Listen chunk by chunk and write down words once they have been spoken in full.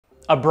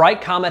A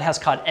bright comet has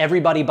caught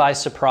everybody by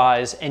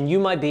surprise, and you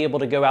might be able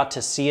to go out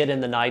to see it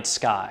in the night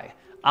sky.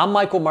 I'm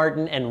Michael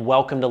Martin, and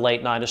welcome to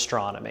Late Night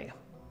Astronomy.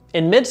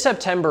 In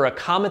mid-September, a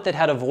comet that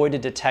had avoided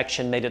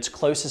detection made its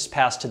closest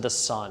pass to the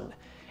Sun,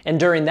 and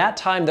during that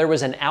time there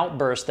was an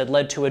outburst that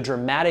led to a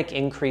dramatic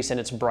increase in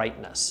its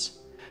brightness.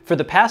 For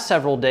the past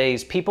several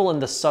days, people in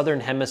the southern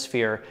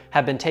hemisphere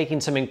have been taking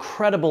some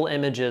incredible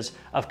images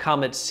of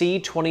Comet C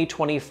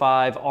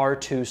 2025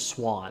 R2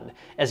 Swan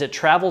as it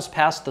travels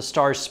past the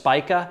stars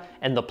Spica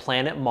and the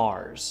planet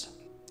Mars.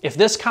 If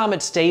this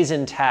comet stays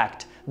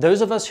intact,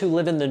 those of us who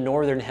live in the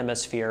northern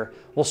hemisphere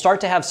will start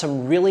to have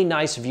some really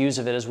nice views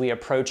of it as we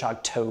approach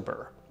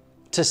October.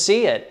 To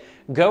see it,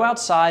 go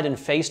outside and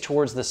face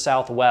towards the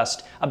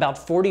southwest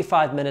about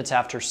 45 minutes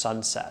after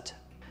sunset.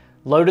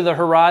 Low to the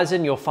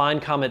horizon, you'll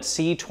find Comet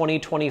C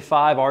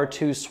 2025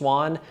 R2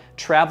 Swan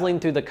traveling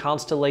through the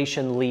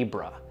constellation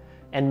Libra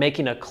and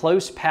making a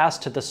close pass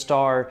to the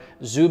star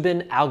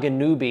Zubin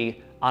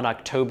Algenubi on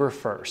October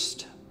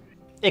 1st.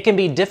 It can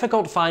be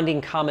difficult finding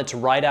comets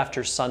right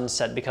after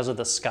sunset because of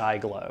the sky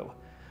glow.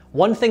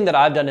 One thing that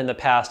I've done in the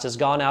past is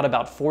gone out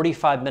about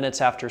 45 minutes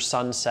after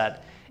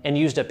sunset and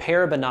used a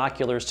pair of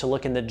binoculars to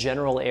look in the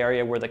general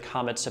area where the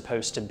comet's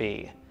supposed to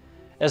be.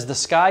 As the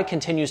sky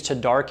continues to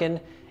darken,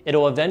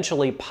 it'll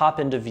eventually pop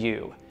into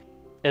view.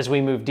 As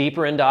we move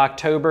deeper into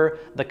October,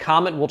 the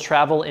comet will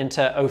travel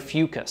into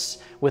Ophiuchus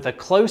with a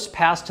close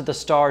pass to the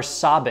star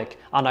Sabik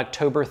on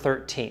October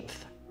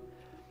 13th.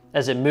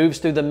 As it moves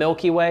through the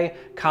Milky Way,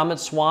 Comet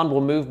Swan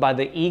will move by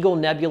the Eagle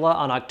Nebula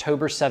on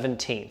October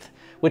 17th,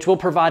 which will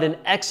provide an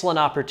excellent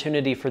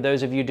opportunity for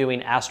those of you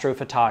doing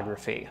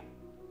astrophotography.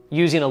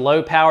 Using a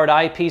low-powered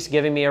eyepiece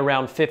giving me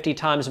around 50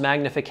 times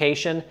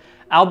magnification,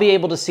 I'll be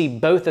able to see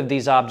both of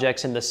these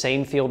objects in the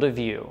same field of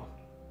view.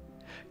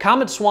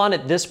 Comet Swan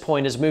at this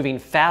point is moving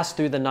fast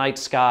through the night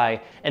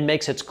sky and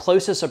makes its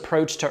closest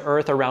approach to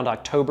Earth around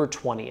October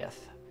 20th.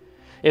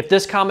 If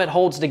this comet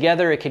holds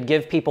together, it could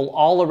give people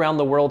all around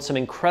the world some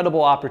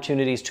incredible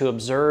opportunities to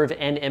observe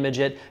and image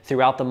it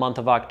throughout the month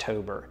of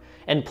October.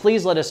 And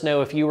please let us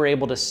know if you were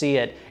able to see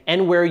it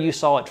and where you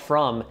saw it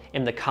from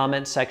in the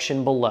comment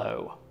section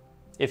below.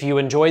 If you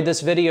enjoyed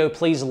this video,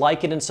 please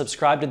like it and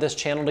subscribe to this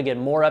channel to get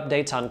more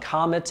updates on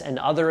comets and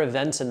other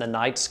events in the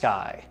night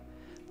sky.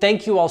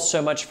 Thank you all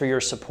so much for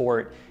your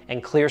support,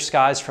 and clear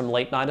skies from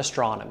Late Night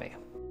Astronomy.